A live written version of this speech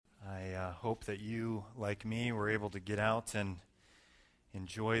hope that you, like me, were able to get out and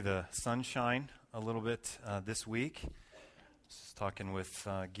enjoy the sunshine a little bit this week. I was talking with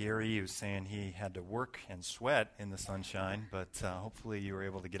Gary, who was saying he had to work and sweat in the sunshine, but hopefully you were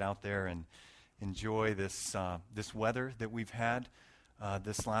able to get out there and enjoy this weather that we've had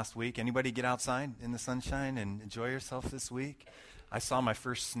this last week. Anybody get outside in the sunshine and enjoy yourself this week? I saw my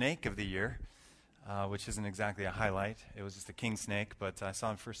first snake of the year. Which isn't exactly a highlight. It was just a king snake, but I saw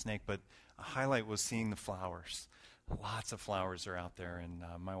my first snake. But a highlight was seeing the flowers. Lots of flowers are out there, and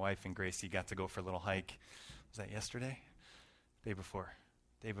my wife and Gracie got to go for a little hike. Was that yesterday? Day before,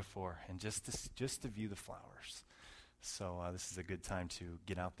 and just to view the flowers. So this is a good time to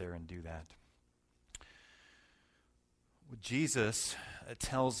get out there and do that. Jesus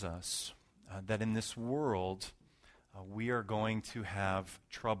tells us that in this world we are going to have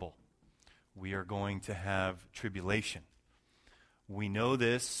trouble. We are going to have tribulation. We know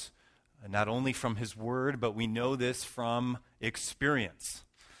this not only from His Word, but we know this from experience.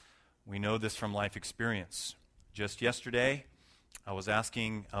 We know this from life experience. Just yesterday, I was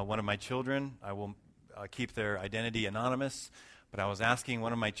asking one of my children, I will keep their identity anonymous, but I was asking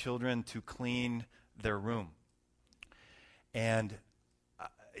one of my children to clean their room. And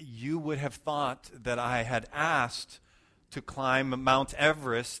you would have thought that I had asked to climb Mount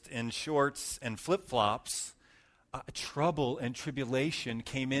Everest in shorts and flip-flops. Trouble and tribulation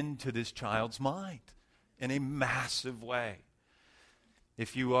came into this child's mind in a massive way.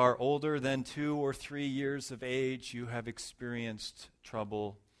 If you are older than 2 or 3 years of age, you have experienced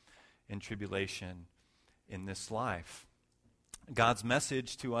trouble and tribulation in this life. God's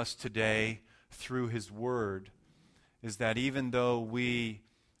message to us today through His Word is that even though we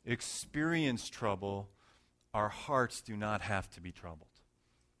experience trouble, our hearts do not have to be troubled.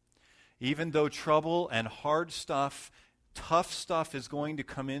 Even though trouble and hard stuff, tough stuff is going to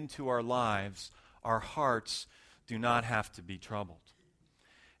come into our lives, our hearts do not have to be troubled.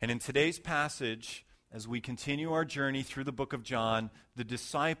 And in today's passage, as we continue our journey through the book of John, the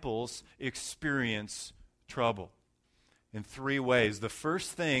disciples experience trouble in 3 ways. The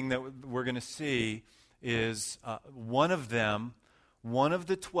first thing that we're going to see is one of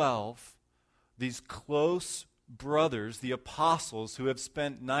the 12, these close brothers, the apostles who have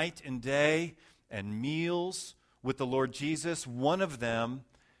spent night and day and meals with the Lord Jesus, one of them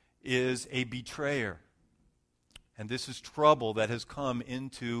is a betrayer. And this is trouble that has come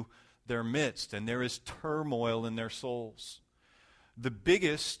into their midst, and there is turmoil in their souls. The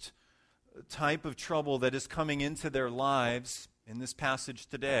biggest type of trouble that is coming into their lives in this passage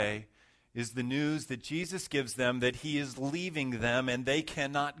today is the news that Jesus gives them that He is leaving them and they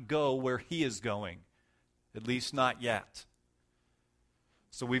cannot go where He is going, at least not yet.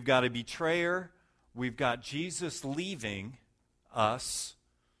 So we've got a betrayer, we've got Jesus leaving us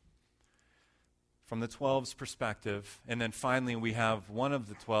from the 12's perspective, and then finally we have one of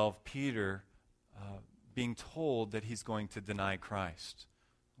the 12, Peter, being told that he's going to deny Christ.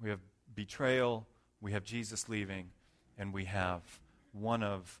 We have betrayal, we have Jesus leaving, and we have one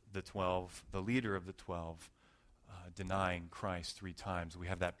of the 12, the leader of the 12, denying Christ 3 times. We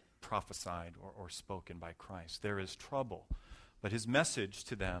have that prophesied or spoken by Christ. There is trouble. But His message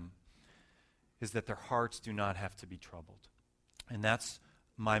to them is that their hearts do not have to be troubled. And that's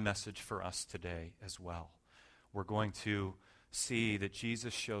my message for us today as well. We're going to see that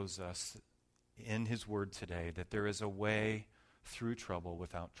Jesus shows us in His Word today that there is a way through trouble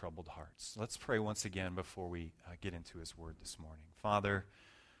without troubled hearts. Let's pray once again before we get into His Word this morning. Father,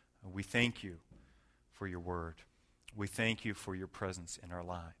 we thank You for Your Word. We thank You for Your presence in our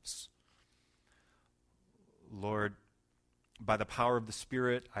lives. Lord, by the power of the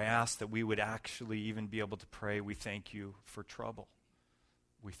Spirit, I ask that we would actually even be able to pray, we thank You for trouble.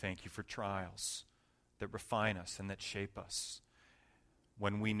 We thank You for trials that refine us and that shape us.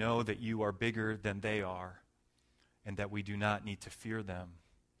 When we know that You are bigger than they are, and that we do not need to fear them.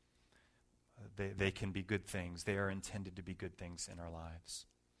 They can be good things. They are intended to be good things in our lives.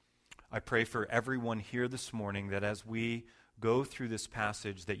 I pray for everyone here this morning that as we go through this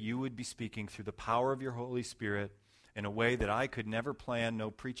passage, that You would be speaking through the power of Your Holy Spirit in a way that I could never plan, no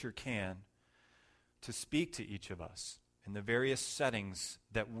preacher can, to speak to each of us in the various settings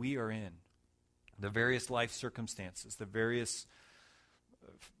that we are in, the various life circumstances, the various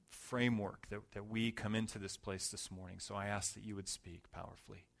framework that we come into this place this morning. So I ask that You would speak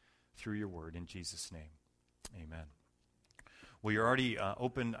powerfully through Your Word in Jesus' name. Amen. Well, you're already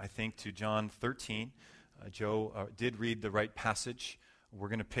open, I think, to John 13. Joe did read the right passage. We're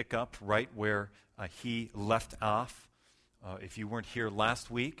going to pick up right where he left off. If you weren't here last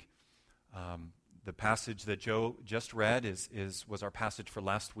week, the passage that Joe just read was our passage for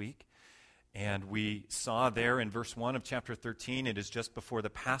last week. And we saw there in verse 1 of chapter 13, it is just before the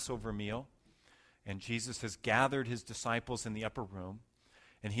Passover meal. And Jesus has gathered his disciples in the upper room.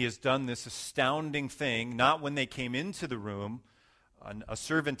 And he has done this astounding thing, not when they came into the room. A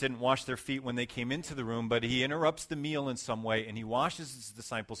servant didn't wash their feet when they came into the room, but he interrupts the meal in some way, and he washes his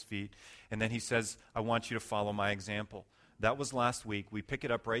disciples' feet. And then he says, I want you to follow my example. That was last week. We pick it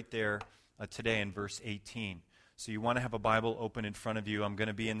up right there today in verse 18. So you want to have a Bible open in front of you. I'm going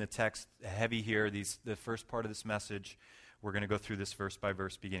to be in the text heavy here, the first part of this message. We're going to go through this verse by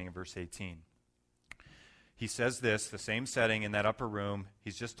verse, beginning in verse 18. He says this, the same setting in that upper room.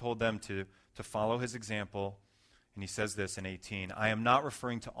 He's just told them to follow his example. And he says this in 18, I am not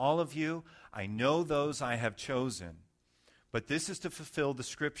referring to all of you. I know those I have chosen. But this is to fulfill the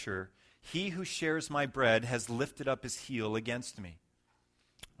scripture. He who shares my bread has lifted up his heel against me.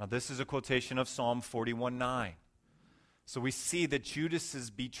 Now this is a quotation of Psalm 41:9. So we see that Judas's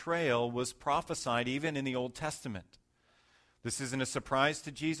betrayal was prophesied even in the Old Testament. This isn't a surprise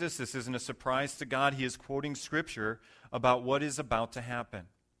to Jesus. This isn't a surprise to God. He is quoting scripture about what is about to happen.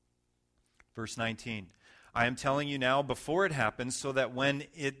 Verse 19, I am telling you now before it happens, so that when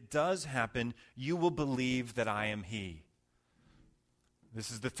it does happen, you will believe that I am he. This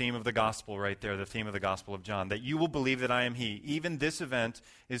is the theme of the gospel right there, the theme of the Gospel of John, that you will believe that I am he. Even this event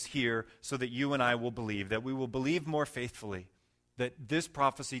is here so that you and I will believe, that we will believe more faithfully, that this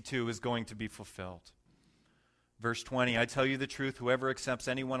prophecy too is going to be fulfilled. Verse 20, I tell you the truth, whoever accepts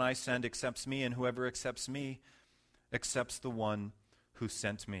anyone I send accepts me, and whoever accepts me accepts the one who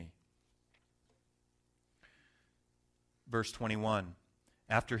sent me. Verse 21,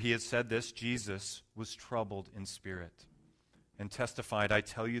 after he had said this, Jesus was troubled in spirit and testified, I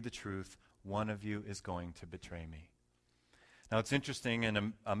tell you the truth, one of you is going to betray me. Now it's interesting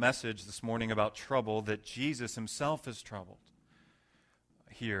in a message this morning about trouble that Jesus himself is troubled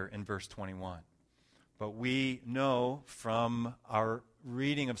here in verse 21. But we know from our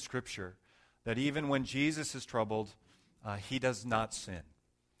reading of Scripture that even when Jesus is troubled, he does not sin.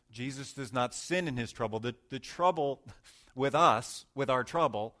 Jesus does not sin in his trouble. The trouble with us, with our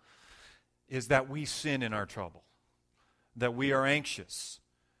trouble, is that we sin in our trouble, that we are anxious,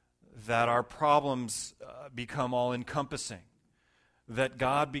 that our problems become all-encompassing, that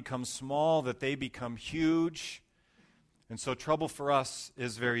God becomes small, that they become huge. And so trouble for us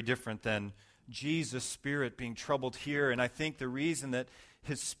is very different than Jesus' spirit being troubled here. And I think the reason that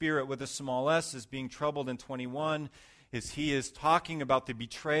his spirit with a small s is being troubled in 21 is he is talking about the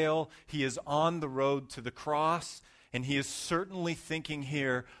betrayal. He is on the road to the cross, and he is certainly thinking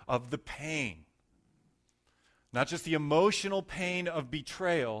here of the pain. Not just the emotional pain of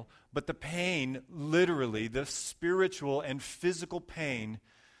betrayal, but the pain, literally, the spiritual and physical pain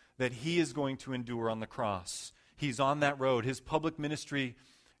that he is going to endure on the cross. He's on that road. His public ministry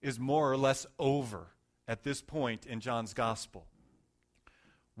is more or less over at this point in John's gospel.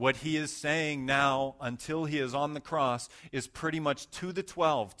 What he is saying now until he is on the cross is pretty much to the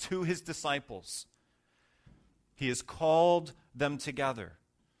 12, to his disciples. He has called them together.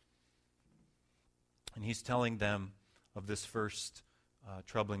 And he's telling them of this first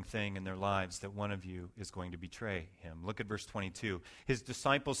troubling thing in their lives, that one of you is going to betray him. Look at verse 22. His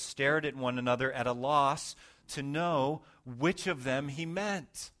disciples stared at one another at a loss to know which of them he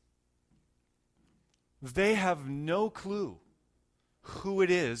meant. They have no clue who it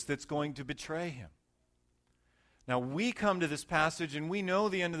is that's going to betray him. Now, we come to this passage and we know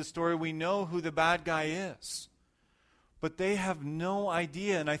the end of the story. We know who the bad guy is. But they have no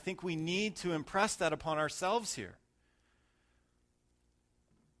idea, and I think we need to impress that upon ourselves here.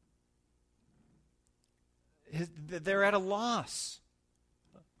 They're at a loss.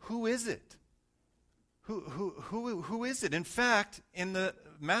 Who is it? Who is it? In fact, in the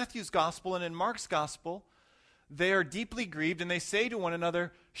Matthew's gospel and in Mark's gospel, they are deeply grieved and they say to one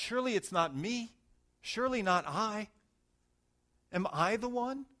another, surely it's not me. Surely not I. Am I the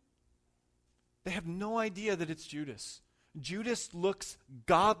one? They have no idea that it's Judas. Judas looks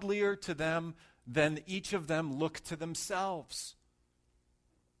godlier to them than each of them look to themselves.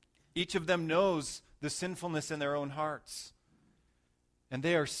 Each of them knows the sinfulness in their own hearts. And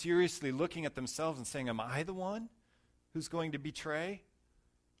they are seriously looking at themselves and saying, am I the one who's going to betray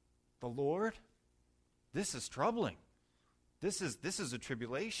the Lord? This is troubling. This is a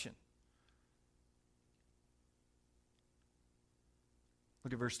tribulation.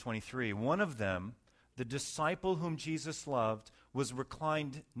 Look at verse 23. One of them, the disciple whom Jesus loved, was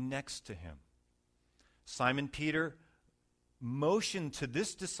reclined next to him. Simon Peter motioned to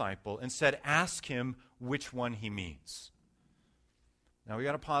this disciple and said, ask him which one he means. Now we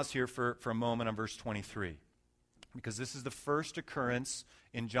got to pause here for a moment on verse 23. because this is the first occurrence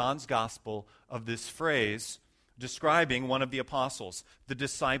in John's gospel of this phrase describing one of the apostles, the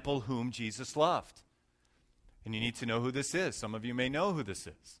disciple whom Jesus loved. And you need to know who this is. Some of you may know who this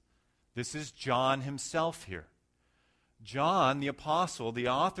is. This is John himself here. John, the apostle, the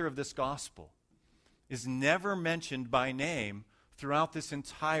author of this gospel, is never mentioned by name throughout this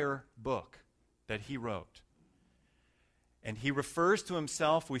entire book that he wrote. And he refers to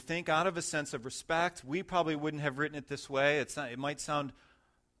himself, we think, out of a sense of respect. We probably wouldn't have written it this way. It might sound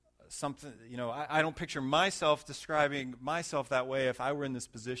something, I don't picture myself describing myself that way if I were in this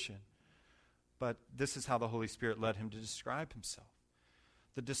position. But this is how the Holy Spirit led him to describe himself.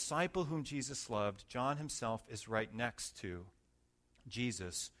 The disciple whom Jesus loved, John himself is right next to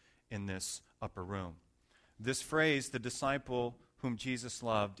Jesus in this upper room. This phrase, the disciple whom Jesus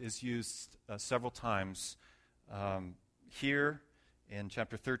loved, is used several times here in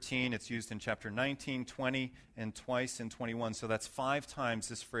chapter 13. It's used in chapter 19, 20, and twice in 21. So that's 5 times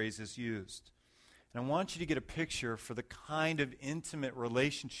this phrase is used. And I want you to get a picture for the kind of intimate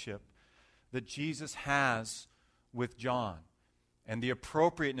relationship that Jesus has with John, and the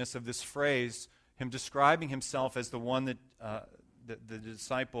appropriateness of this phrase, him describing himself as the one that the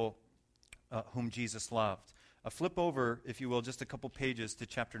disciple whom Jesus loved. Flip over, if you will, just a couple pages to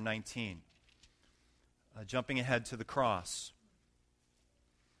chapter 19, jumping ahead to the cross.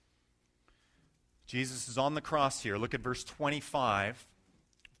 Jesus is on the cross here. Look at verse 25,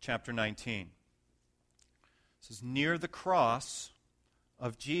 chapter 19. It says, "Near the cross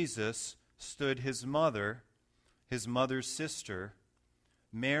of Jesus stood his mother's sister,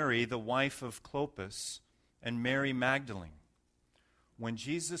 Mary, the wife of Clopas, and Mary Magdalene. When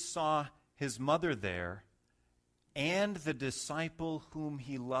Jesus saw his mother there and the disciple whom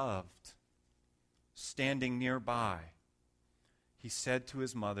he loved standing nearby, he said to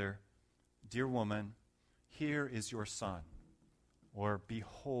his mother, 'Dear woman, here is your son,' or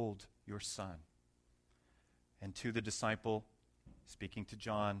 'Behold your son.' And to the disciple, speaking to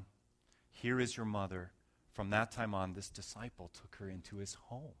John, 'Here is your mother.' From that time on, this disciple took her into his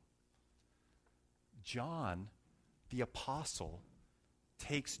home." John, the apostle,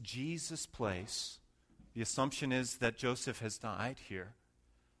 takes Jesus' place. The assumption is that Joseph has died here.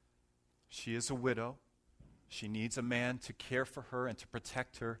 She is a widow. She needs a man to care for her and to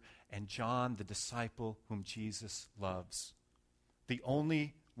protect her. And John, the disciple whom Jesus loves, the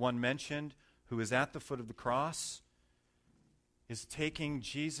only one mentioned who is at the foot of the cross, is taking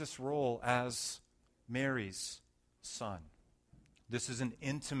Jesus' role as Mary's son. This is an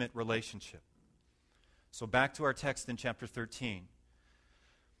intimate relationship. So back to our text in chapter 13.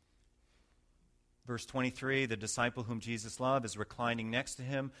 Verse 23, the disciple whom Jesus loved is reclining next to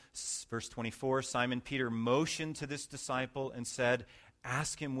him. Verse 24, Simon Peter motioned to this disciple and said,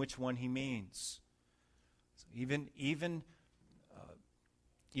 "Ask him which one he means." So even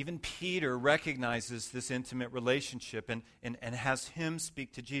Peter recognizes this intimate relationship and has him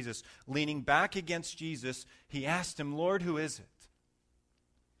speak to Jesus. Leaning back against Jesus, he asked him, "Lord, who is it?"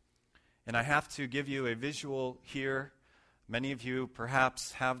 And I have to give you a visual here. Many of you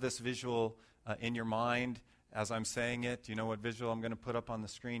perhaps have this visual in your mind as I'm saying it. Do you know what visual I'm going to put up on the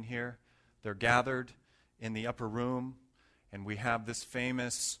screen here? They're gathered in the upper room, and we have this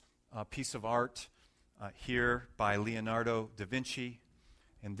famous piece of art here by Leonardo da Vinci.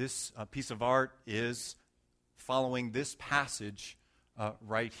 And this piece of art is following this passage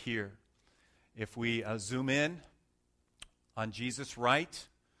right here. If we zoom in on Jesus' right,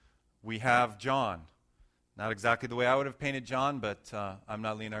 we have John. Not exactly the way I would have painted John, but I'm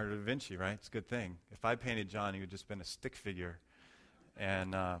not Leonardo da Vinci, right? It's a good thing. If I painted John, he would have just been a stick figure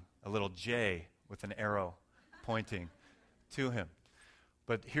and a little J with an arrow pointing to him.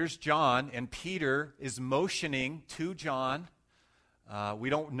 But here's John, and Peter is motioning to John. We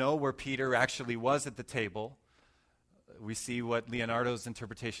don't know where Peter actually was at the table. We see what Leonardo's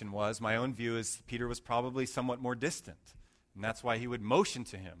interpretation was. My own view is Peter was probably somewhat more distant, and that's why he would motion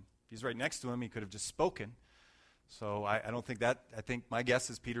to him. If he's right next to him, he could have just spoken. So I don't think that. I think my guess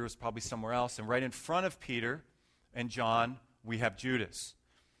is Peter was probably somewhere else. And right in front of Peter and John, we have Judas.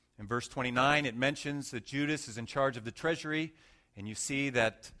 In verse 29, it mentions that Judas is in charge of the treasury, and you see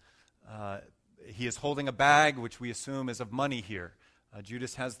that he is holding a bag, which we assume is of money here.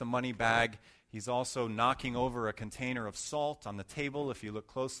 Judas has the money bag. He's also knocking over a container of salt on the table, if you look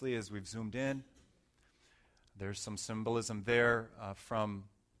closely as we've zoomed in. There's some symbolism there from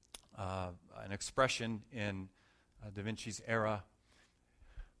an expression in Da Vinci's era.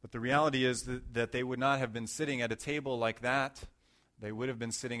 But the reality is that they would not have been sitting at a table like that. They would have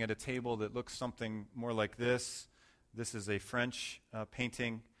been sitting at a table that looks something more like this. This is a French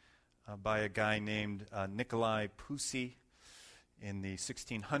painting by a guy named Nikolai Pussy in the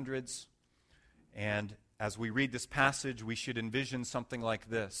 1600s. And as we read this passage, we should envision something like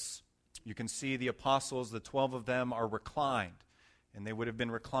this. You can see the apostles, the 12 of them, are reclined. And they would have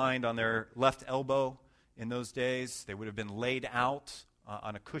been reclined on their left elbow in those days. They would have been laid out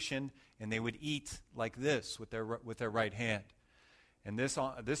on a cushion, and they would eat like this with their right hand. And this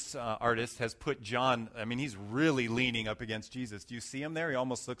artist has put John, he's really leaning up against Jesus. Do you see him there? He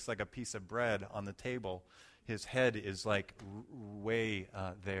almost looks like a piece of bread on the table. His head is like way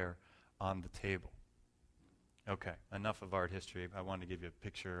there on the table. Okay, enough of art history. I wanted to give you a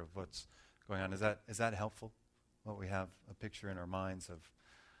picture of what's going on. Is that helpful? What we have a picture in our minds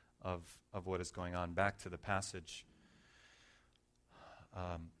of what is going on. Back to the passage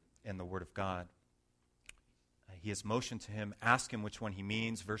in the Word of God. He has motioned to him, ask him which one he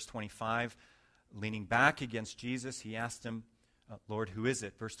means. Verse 25, leaning back against Jesus, he asked him, Lord, who is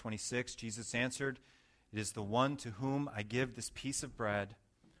it? Verse 26, Jesus answered, it is the one to whom I give this piece of bread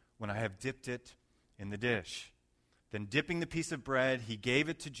when I have dipped it in the dish. Then dipping the piece of bread, he gave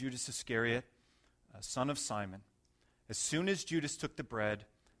it to Judas Iscariot, son of Simon. As soon as Judas took the bread,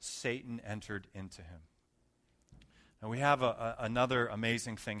 Satan entered into him. Now we have another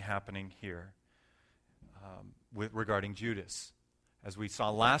amazing thing happening here regarding Judas. As we saw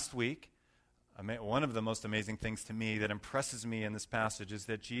last week, one of the most amazing things to me that impresses me in this passage is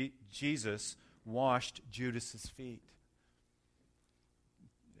that Jesus washed Judas's feet.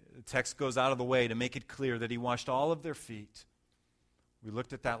 The text goes out of the way to make it clear that he washed all of their feet. We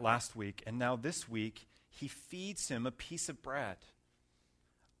looked at that last week, and now this week, he feeds him a piece of bread.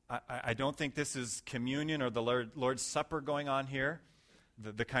 I don't think this is communion or the Lord's Supper going on here.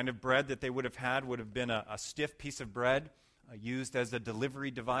 The kind of bread that they would have been a stiff piece of bread used as a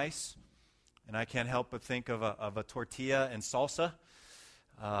delivery device. And I can't help but think of a tortilla and salsa.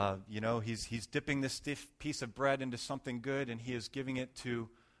 He's dipping this stiff piece of bread into something good, and he is giving it to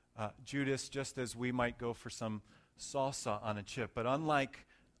Judas just as we might go for some salsa on a chip. But unlike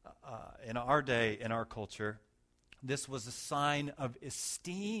in our day, in our culture, this was a sign of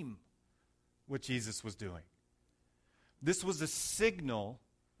esteem, what Jesus was doing. This was a signal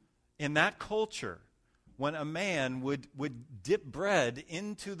in that culture when a man would dip bread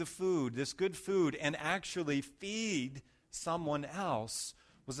into the food, this good food, and actually feed someone else,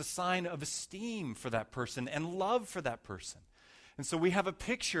 was a sign of esteem for that person and love for that person. And so we have a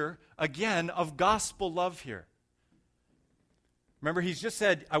picture, again, of gospel love here. Remember, he's just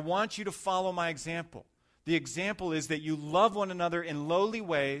said, I want you to follow my example. The example is that you love one another in lowly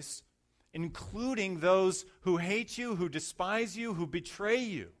ways, including those who hate you, who despise you, who betray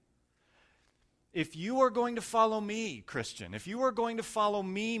you. If you are going to follow me, Christian, if you are going to follow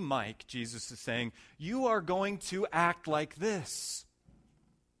me, Mike, Jesus is saying, you are going to act like this.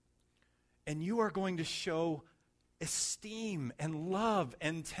 And you are going to show esteem and love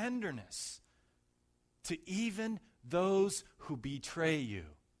and tenderness to even those who betray you.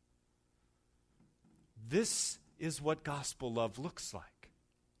 This is what gospel love looks like.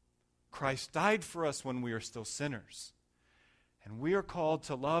 Christ died for us when we are still sinners. And we are called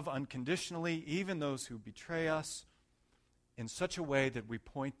to love unconditionally even those who betray us in such a way that we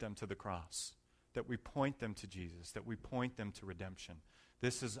point them to the cross, that we point them to Jesus, that we point them to redemption.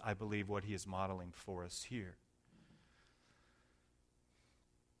 This is, I believe, what he is modeling for us here.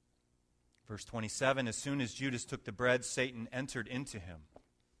 Verse 27, as soon as Judas took the bread, Satan entered into him.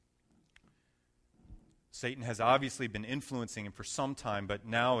 Satan has obviously been influencing him for some time, but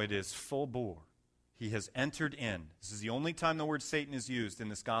now it is full bore. He has entered in. This is the only time the word Satan is used in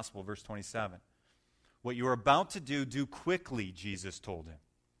this gospel, verse 27. What you are about to do quickly, Jesus told him.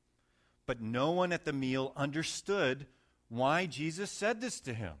 But no one at the meal understood why Jesus said this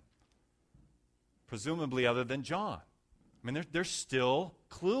to him, presumably other than John. They're still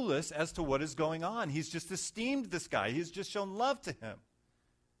clueless as to what is going on. He's just esteemed this guy. He's just shown love to him.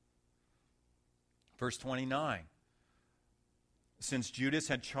 Verse 29, since Judas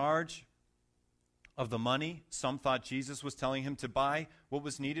had charge of the money, some thought Jesus was telling him to buy what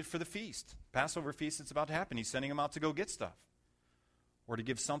was needed for the feast. Passover feast that's about to happen. He's sending him out to go get stuff or to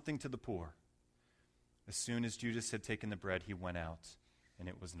give something to the poor. As soon as Judas had taken the bread, he went out, and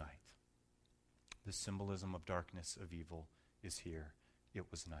it was night. The symbolism of darkness, of evil, is here. It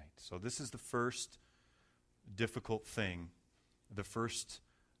was night. So this is the first difficult thing, the first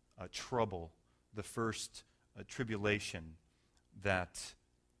trouble, the first tribulation that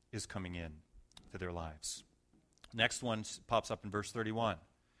is coming in to their lives. Next one pops up in verse 31.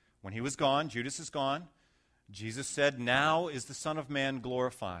 When he was gone, Judas is gone, Jesus said, now is the Son of Man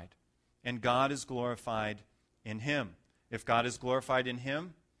glorified, and God is glorified in him. If God is glorified in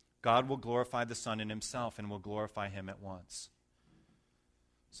him, God will glorify the Son in himself and will glorify him at once.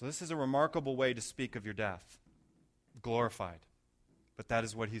 So this is a remarkable way to speak of your death. Glorified. But that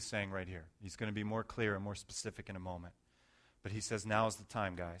is what he's saying right here. He's going to be more clear and more specific in a moment. But he says, now is the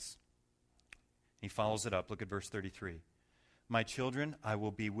time, guys. He follows it up. Look at verse 33. My children, I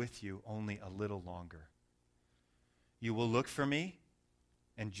will be with you only a little longer. You will look for me,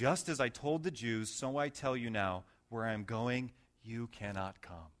 and just as I told the Jews, so I tell you now, where I am going, you cannot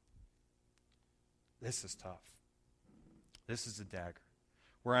come. This is tough. This is a dagger.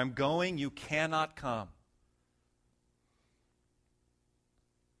 Where I'm going, you cannot come.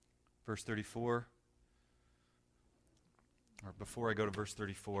 Verse 34, or before I go to verse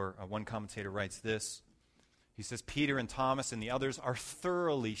 34, one commentator writes this. He says, Peter and Thomas and the others are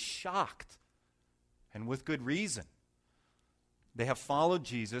thoroughly shocked, and with good reason. They have followed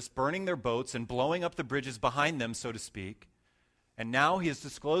Jesus, burning their boats and blowing up the bridges behind them, so to speak. And now he has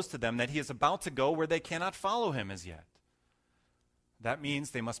disclosed to them that he is about to go where they cannot follow him as yet. That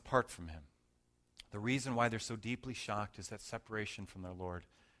means they must part from him. The reason why they're so deeply shocked is that separation from their Lord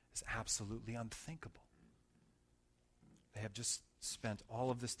is absolutely unthinkable. They have just spent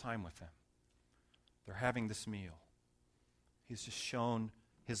all of this time with him. They're having this meal. He's just shown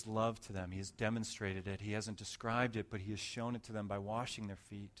his love to them. He has demonstrated it. He hasn't described it, but he has shown it to them by washing their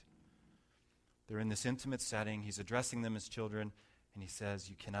feet. They're in this intimate setting. He's addressing them as children, and he says,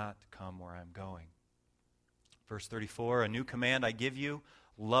 you cannot come where I'm going. Verse 34, a new command I give you,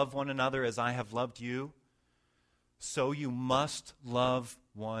 love one another as I have loved you. So you must love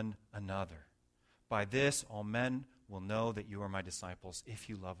one another. By this, all men will know that you are my disciples if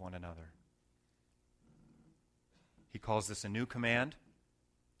you love one another. He calls this a new command.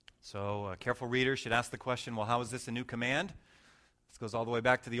 So a careful reader should ask the question, well, how is this a new command? This goes all the way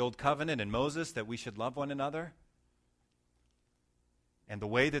back to the Old Covenant and Moses, that we should love one another. And the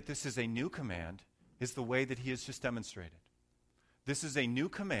way that this is a new command is the way that he has just demonstrated. This is a new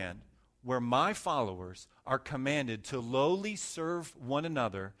command where my followers are commanded to lowly serve one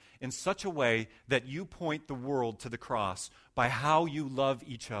another in such a way that you point the world to the cross by how you love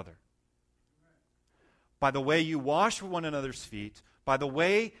each other. By the way you wash one another's feet, by the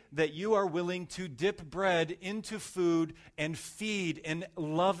way that you are willing to dip bread into food and feed in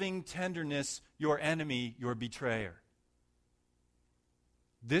loving tenderness your enemy, your betrayer.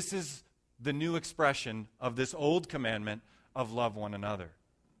 This is the new expression of this old commandment of love one another.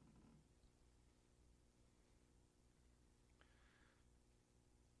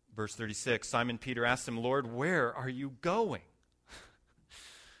 Verse 36, Simon Peter asked him, Lord, where are you going?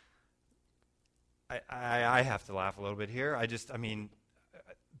 I have to laugh a little bit here.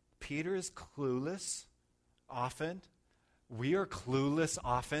 Peter is clueless often. We are clueless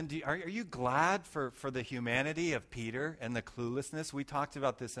often. Are you glad for the humanity of Peter and the cluelessness? We talked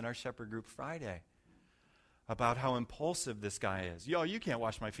about this in our Shepherd Group Friday, about how impulsive this guy is. Yo, you can't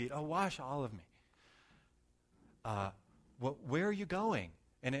wash my feet. Oh, wash all of me. Where are you going?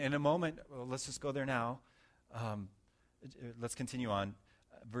 And in a moment, let's just go there now. Let's continue on.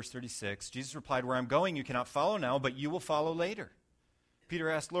 Verse 36, Jesus replied, where I'm going you cannot follow now, but you will follow later. Peter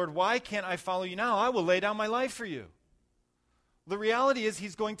asked, Lord, why can't I follow you now? I will lay down my life for you. The reality is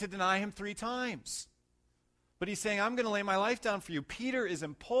he's going to deny him 3 times. But he's saying, I'm going to lay my life down for you. Peter is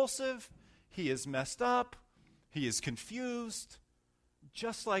impulsive. He is messed up. He is confused,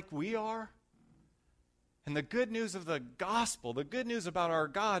 just like we are. And the good news of the gospel, the good news about our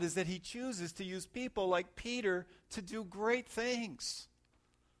God, is that he chooses to use people like Peter to do great things.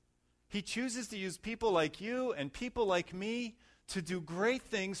 He chooses to use people like you and people like me to do great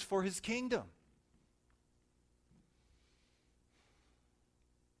things for his kingdom.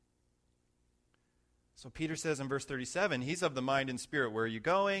 So Peter says in verse 37, he's of the mind and spirit, where are you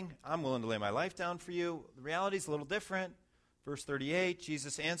going? I'm willing to lay my life down for you. The reality is a little different. Verse 38,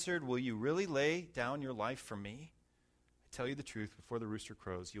 Jesus answered, will you really lay down your life for me? I tell you the truth, before the rooster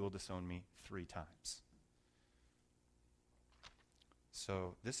crows, you will disown me 3 times.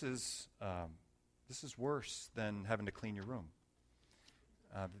 So this is worse than having to clean your room.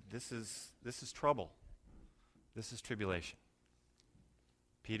 This is trouble. This is tribulation.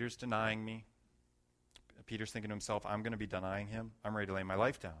 Peter's denying me. Peter's thinking to himself, I'm going to be denying him. I'm ready to lay my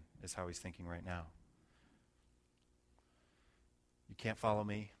life down, is how he's thinking right now. You can't follow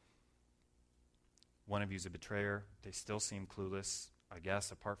me. One of you is a betrayer. They still seem clueless, I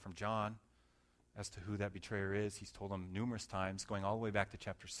guess, apart from John, as to who that betrayer is. He's told them numerous times, going all the way back to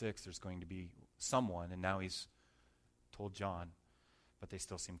chapter 6, there's going to be someone, and now he's told John, but they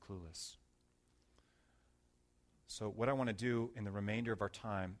still seem clueless. So what I want to do in the remainder of our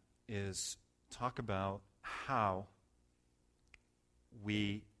time is talk about how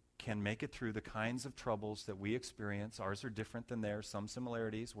we can make it through the kinds of troubles that we experience. Ours are different than theirs, some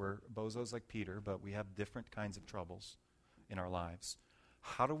similarities. We're bozos like Peter, but we have different kinds of troubles in our lives.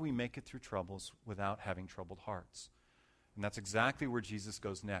 How do we make it through troubles without having troubled hearts? And that's exactly where Jesus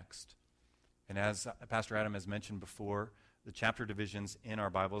goes next. And as Pastor Adam has mentioned before, the chapter divisions in our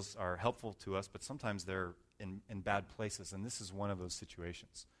Bibles are helpful to us, but sometimes they're in bad places, and this is one of those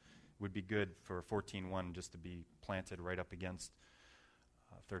situations. It would be good for 14:1 just to be planted right up against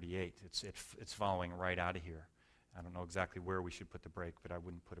 38. It's following right out of here. I don't know exactly where we should put the break, but I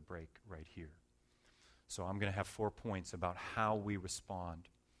wouldn't put a break right here. So I'm going to have 4 points about how we respond,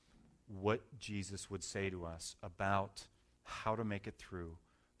 what Jesus would say to us about how to make it through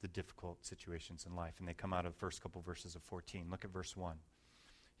the difficult situations in life. And they come out of the first couple verses of 14. Look at verse 1.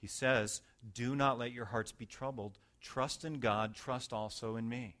 He says, "Do not let your hearts be troubled. Trust in God. Trust also in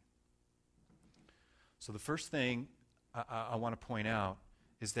me." So the first thing I want to point out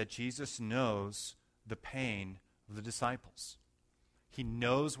is that Jesus knows the pain of the disciples. He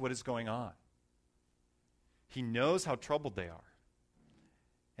knows what is going on. He knows how troubled they are.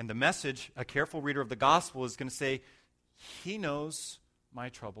 And the message, a careful reader of the gospel is going to say, he knows my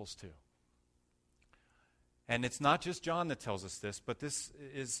troubles too. And it's not just John that tells us this, but this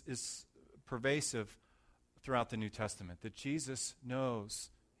is pervasive throughout the New Testament, that Jesus knows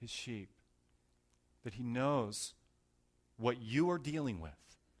his sheep, that he knows what you are dealing with.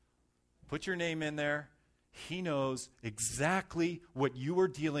 Put your name in there. He knows exactly what you are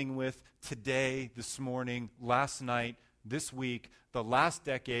dealing with today, this morning, last night, this week, the last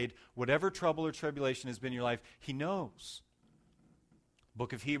decade, whatever trouble or tribulation has been in your life, he knows.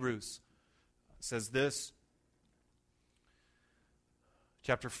 Book of Hebrews says this,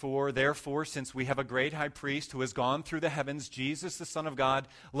 chapter 4, "Therefore, since we have a great high priest who has gone through the heavens, Jesus, the Son of God,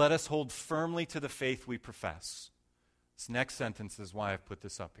 let us hold firmly to the faith we profess." This next sentence is why I've put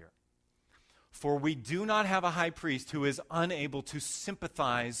this up here. "For we do not have a high priest who is unable to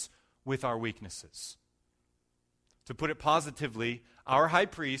sympathize with our weaknesses." To put it positively, our high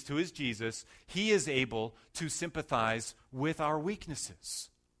priest, who is Jesus, he is able to sympathize with our weaknesses.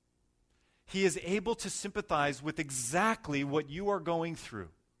 He is able to sympathize with exactly what you are going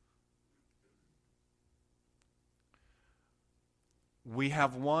through. We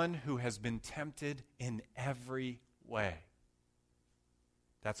have one who has been tempted in every way.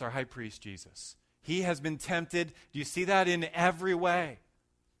 That's our high priest, Jesus. He has been tempted, do you see that, in every way.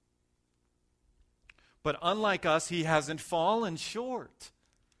 But unlike us, he hasn't fallen short.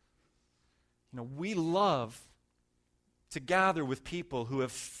 We love to gather with people who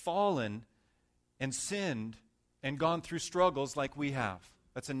have fallen and sinned and gone through struggles like we have.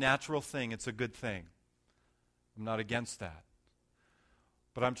 That's a natural thing. It's a good thing. I'm not against that.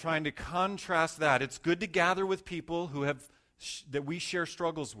 But I'm trying to contrast that. It's good to gather with people who have that we share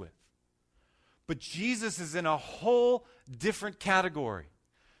struggles with. But Jesus is in a whole different category,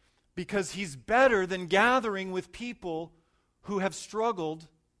 because he's better than gathering with people who have struggled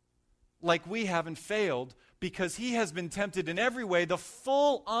like we have and failed, because he has been tempted in every way. The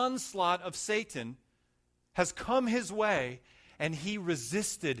full onslaught of Satan has come his way, and he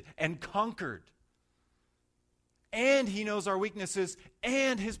resisted and conquered. And he knows our weaknesses,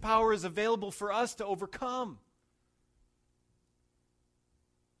 and his power is available for us to overcome.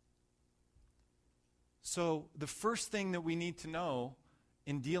 So the first thing that we need to know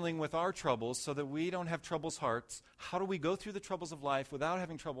in dealing with our troubles, so that we don't have troubled hearts, how do we go through the troubles of life without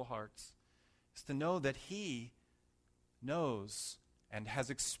having troubled hearts, is to know that he knows and has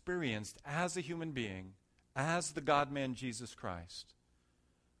experienced as a human being, as the God-man Jesus Christ,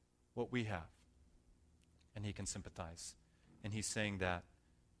 what we have. And he can sympathize. And he's saying that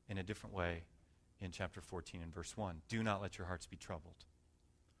in a different way in chapter 14 and verse 1. "Do not let your hearts be troubled."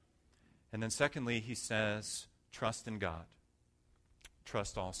 And then secondly, he says, "Trust in God.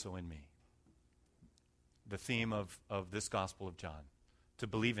 Trust also in me." The theme of this Gospel of John. To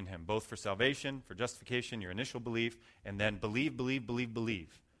believe in him, both for salvation, for justification, your initial belief, and then believe.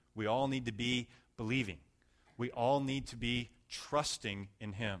 We all need to be believing. We all need to be trusting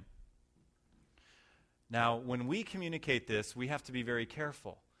in him. Now, when we communicate this, we have to be very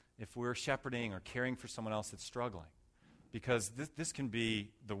careful if we're shepherding or caring for someone else that's struggling. Because this can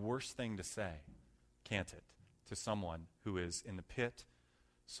be the worst thing to say, can't it? To someone who is in the pit,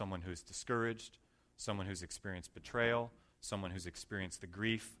 someone who's discouraged, someone who's experienced betrayal, someone who's experienced the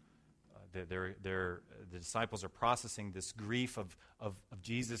grief. The disciples are processing this grief of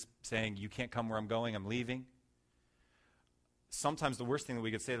Jesus saying, "You can't come where I'm going, I'm leaving." Sometimes the worst thing that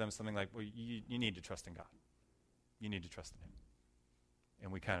we could say to them is something like, "Well, you need to trust in God. You need to trust in him."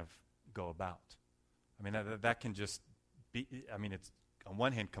 And we kind of go about. I mean, that can just be, it's on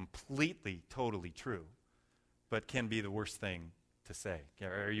one hand, completely, totally true, but can be the worst thing to say.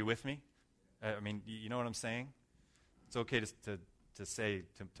 Are you with me? I mean, you know what I'm saying? It's okay to say,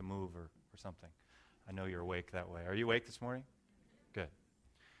 to move or something. I know you're awake that way. Are you awake this morning? Good.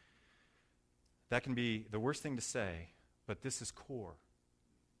 That can be the worst thing to say, but this is core,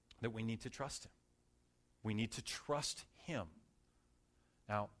 that we need to trust him. We need to trust him.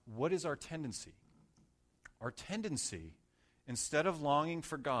 Now, what is our tendency? Our tendency, instead of longing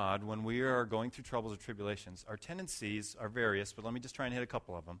for God when we are going through troubles or tribulations, our tendencies are various, but let me just try and hit a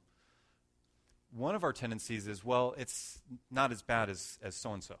couple of them. One of our tendencies is, well, it's not as bad as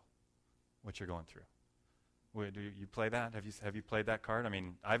so-and-so, what you're going through. Do you play that? Have you played that card? I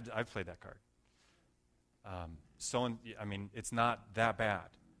mean, I've played that card. It's not that bad.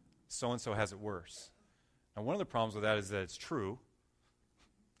 So-and-so has it worse. Now, one of the problems with that is that it's true.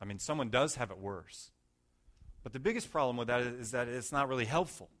 I mean, someone does have it worse. But the biggest problem with that is that it's not really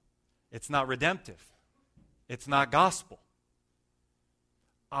helpful. It's not redemptive. It's not gospel.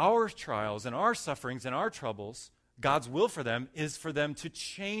 Our trials and our sufferings and our troubles, God's will for them is for them to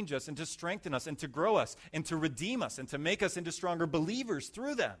change us and to strengthen us and to grow us and to redeem us and to make us into stronger believers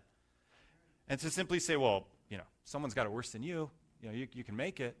through them. And to simply say, well, someone's got it worse than you. You can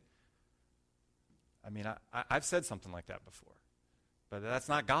make it. I mean, I've said something like that before. But that's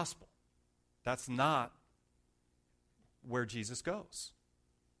not gospel. That's not where Jesus goes.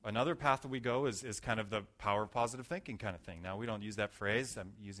 Another path that we go is kind of the power of positive thinking kind of thing. Now, we don't use that phrase.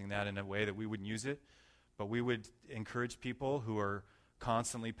 I'm using that in a way that we wouldn't use it. But we would encourage people who are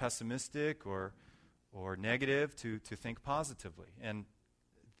constantly pessimistic or negative to think positively. And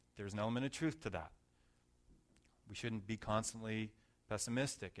there's an element of truth to that. We shouldn't be constantly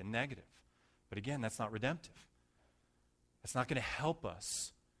pessimistic and negative. But again, that's not redemptive. It's not going to help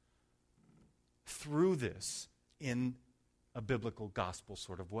us through this in a biblical gospel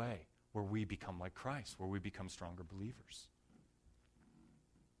sort of way, where we become like Christ, where we become stronger believers.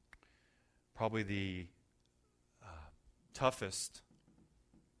 Probably the toughest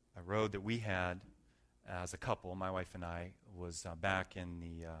road that we had as a couple, my wife and I, was back in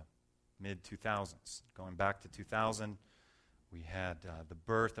the mid-2000s. Going back to 2000, we had the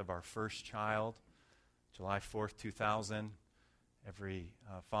birth of our first child, July 4th, 2000. Every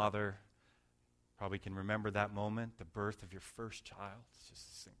father probably can remember that moment, the birth of your first child. It's just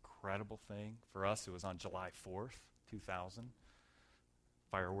this incredible thing. For us, it was on July 4th, 2000.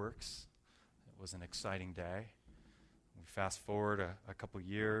 Fireworks. It was an exciting day. We fast forward a couple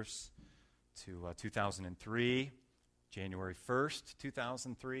years to 2003, January 1st,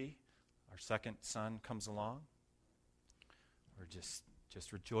 2003. Our second son comes along. We're just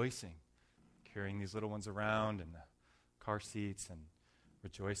rejoicing, carrying these little ones around in the car seats and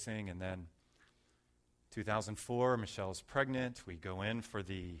rejoicing. And then 2004, Michelle's pregnant. We go in for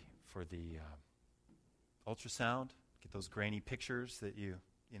the ultrasound, get those grainy pictures that you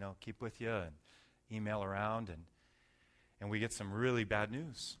keep with you and email around, and we get some really bad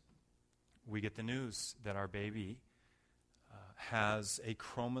news. We get the news that our baby has a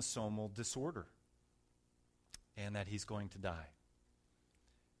chromosomal disorder and that he's going to die.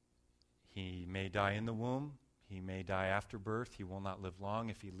 He may die in the womb. He may die after birth. He will not live long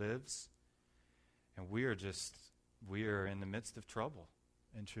if he lives. And we are in the midst of trouble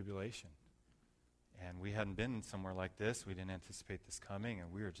and tribulation. And we hadn't been somewhere like this. We didn't anticipate this coming,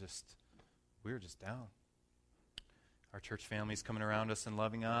 and we were just down. Our church family's coming around us and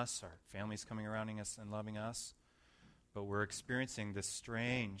loving us. Our family's coming around us and loving us. But we're experiencing this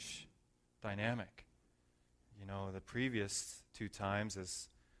strange dynamic. The previous two times as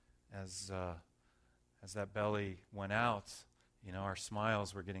that belly went out, our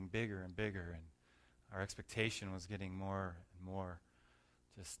smiles were getting bigger and bigger, and our expectation was getting more and more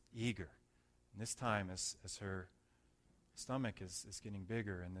just eager. And this time, as her stomach is getting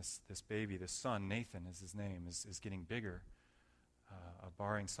bigger, and this baby, this son, Nathan is his name, is getting bigger,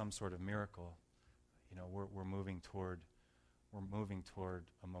 barring some sort of miracle, we're moving toward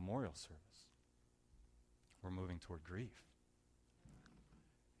a memorial service. We're moving toward grief.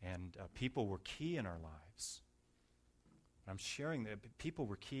 And people were key in our lives. I'm sharing that people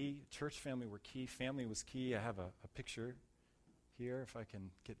were key, church family were key, family was key. I have a picture here, if I can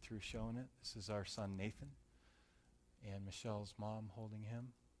get through showing it. This is our son Nathan and Michelle's mom holding him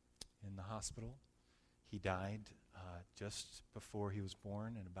in the hospital. He died just before he was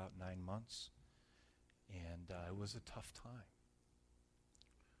born in about 9 months. And it was a tough time.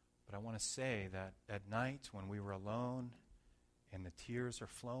 But I want to say that at night when we were alone and the tears are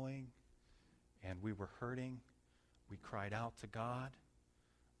flowing and we were hurting, we cried out to God.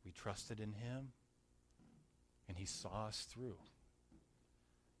 We trusted in him. And he saw us through.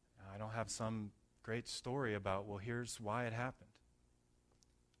 I don't have some great story about, well, here's why it happened.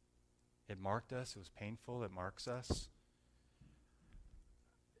 It marked us. It was painful. It marks us.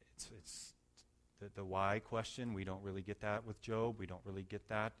 It's the why question. We don't really get that with Job. We don't really get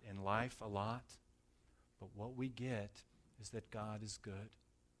that in life a lot. But what we get is that God is good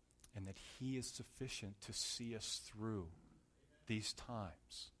and that he is sufficient to see us through these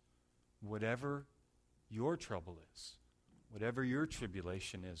times. Whatever your trouble is, whatever your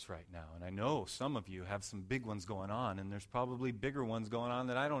tribulation is right now. And I know some of you have some big ones going on, and there's probably bigger ones going on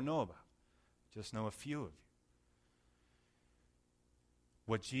that I don't know about. Just know a few of you.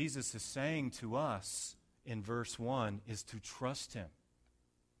 What Jesus is saying to us in verse 1 is to trust him.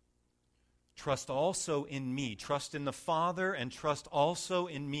 Trust also in me. Trust in the Father and trust also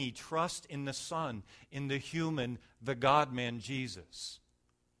in me. Trust in the Son, in the human, the God-man Jesus.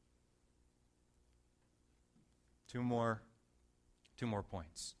 Two more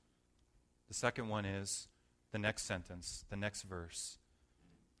points. The second one is the next sentence, the next verse.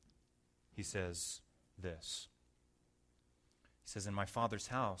 He says this. He says, in my Father's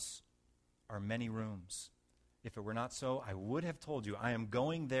house are many rooms. If it were not so, I would have told you, I am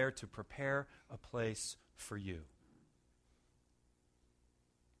going there to prepare a place for you.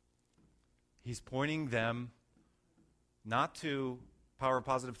 He's pointing them not to power of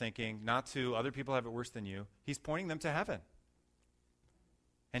positive thinking, not to other people have it worse than you. He's pointing them to heaven.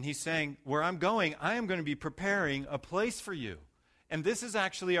 And he's saying, where I'm going, I am going to be preparing a place for you. And this is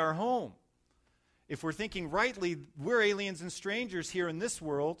actually our home. If we're thinking rightly, we're aliens and strangers here in this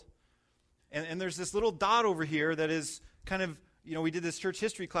world. And there's this little dot over here that is kind of, we did this church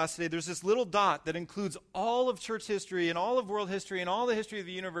history class today. There's this little dot that includes all of church history and all of world history and all the history of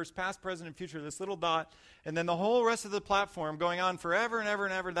the universe, past, present, and future, this little dot. And then the whole rest of the platform going on forever and ever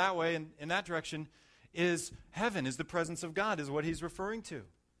and ever that way and in that direction is heaven, is the presence of God, is what he's referring to.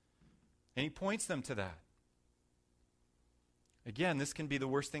 And he points them to that. Again, this can be the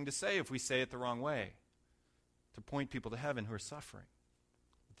worst thing to say if we say it the wrong way, to point people to heaven who are suffering.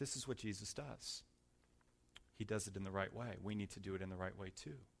 But this is what Jesus does. He does it in the right way. We need to do it in the right way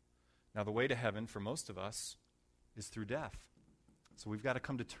too. Now, the way to heaven for most of us is through death. So we've got to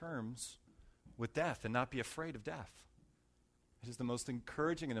come to terms with death and not be afraid of death. It is the most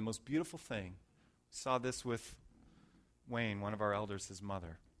encouraging and the most beautiful thing. We saw this with Wayne, one of our elders, his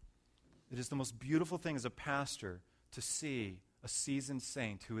mother. It is the most beautiful thing as a pastor to see a seasoned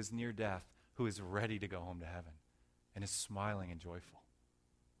saint who is near death, who is ready to go home to heaven and is smiling and joyful.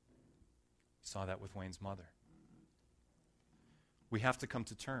 We saw that with Wayne's mother. We have to come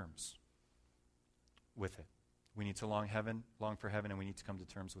to terms with it. We need to long for heaven, and we need to come to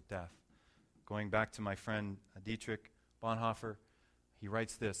terms with death. Going back to my friend Dietrich Bonhoeffer, he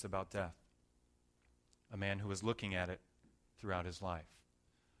writes this about death. A man who was looking at it throughout his life.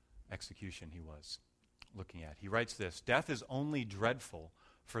 Execution he was looking at. He writes this, death is only dreadful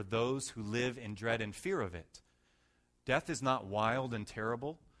for those who live in dread and fear of it. Death is not wild and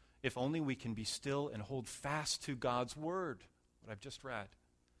terrible, if only we can be still and hold fast to God's word, what I've just read.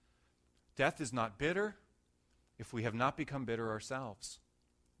 Death is not bitter if we have not become bitter ourselves.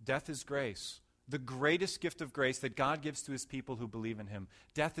 Death is grace, the greatest gift of grace that God gives to his people who believe in him.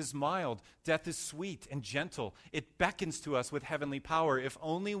 Death is mild. Death is sweet and gentle. It beckons to us with heavenly power if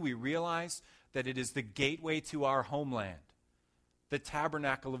only we realize that it is the gateway to our homeland, the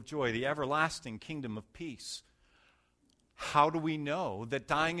tabernacle of joy, the everlasting kingdom of peace. How do we know that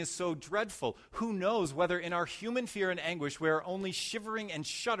dying is so dreadful? Who knows whether in our human fear and anguish we are only shivering and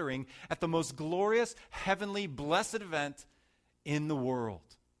shuddering at the most glorious, heavenly, blessed event in the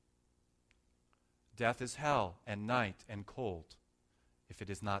world? Death is hell and night and cold if it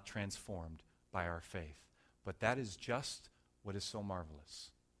is not transformed by our faith. But that is just what is so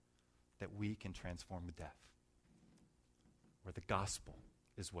marvelous, that we can transform death, where the gospel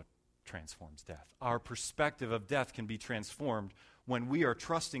is what transforms death. Our perspective of death can be transformed when we are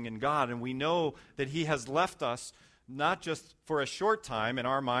trusting in God and we know that he has left us not just for a short time. In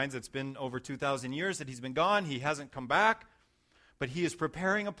our minds, it's been over 2,000 years that he's been gone. He hasn't come back, but he is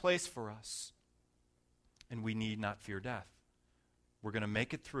preparing a place for us. And we need not fear death. We're going to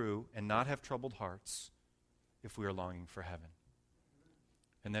make it through and not have troubled hearts if we are longing for heaven.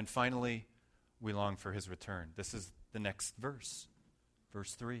 And then finally, we long for his return. This is the next verse,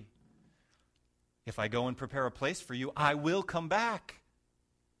 verse 3. If I go and prepare a place for you, I will come back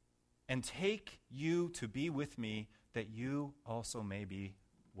and take you to be with me, that you also may be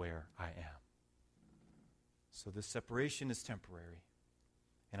where I am. So this separation is temporary.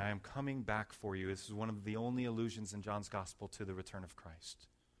 And I am coming back for you. This is one of the only allusions in John's gospel to the return of Christ.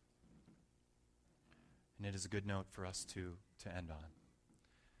 And it is a good note for us to end on.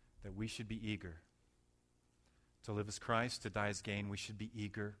 that we should be eager to live as Christ, to die as gain. We should be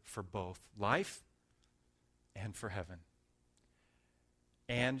eager for both life and for heaven.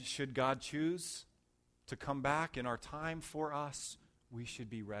 And should God choose to come back in our time for us, we should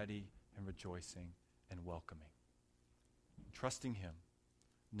be ready and rejoicing and welcoming. Trusting Him,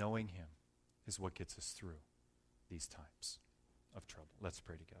 knowing Him, is what gets us through these times of trouble. Let's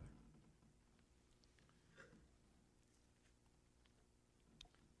pray together.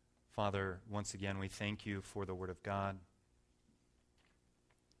 Father, once again, we thank you for the Word of God.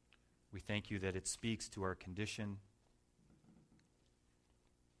 We thank you that it speaks to our condition.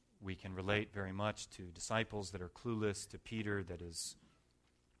 We can relate very much to disciples that are clueless, to Peter that is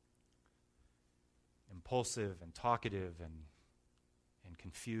impulsive and talkative and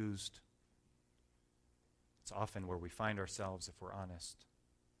confused. It's often where we find ourselves if we're honest.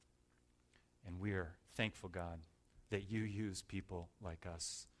 And we are thankful, God, that you use people like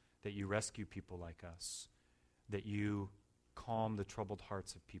us, that you rescue people like us, that you calm the troubled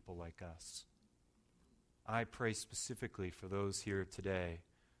hearts of people like us. I pray specifically for those here today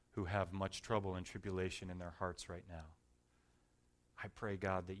who have much trouble and tribulation in their hearts right now. I pray,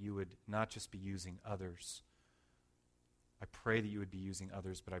 God, that you would not just be using others. I pray that you would be using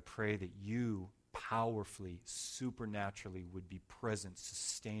others, but I pray that you powerfully, supernaturally would be present,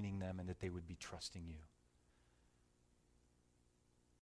 sustaining them, and that they would be trusting you.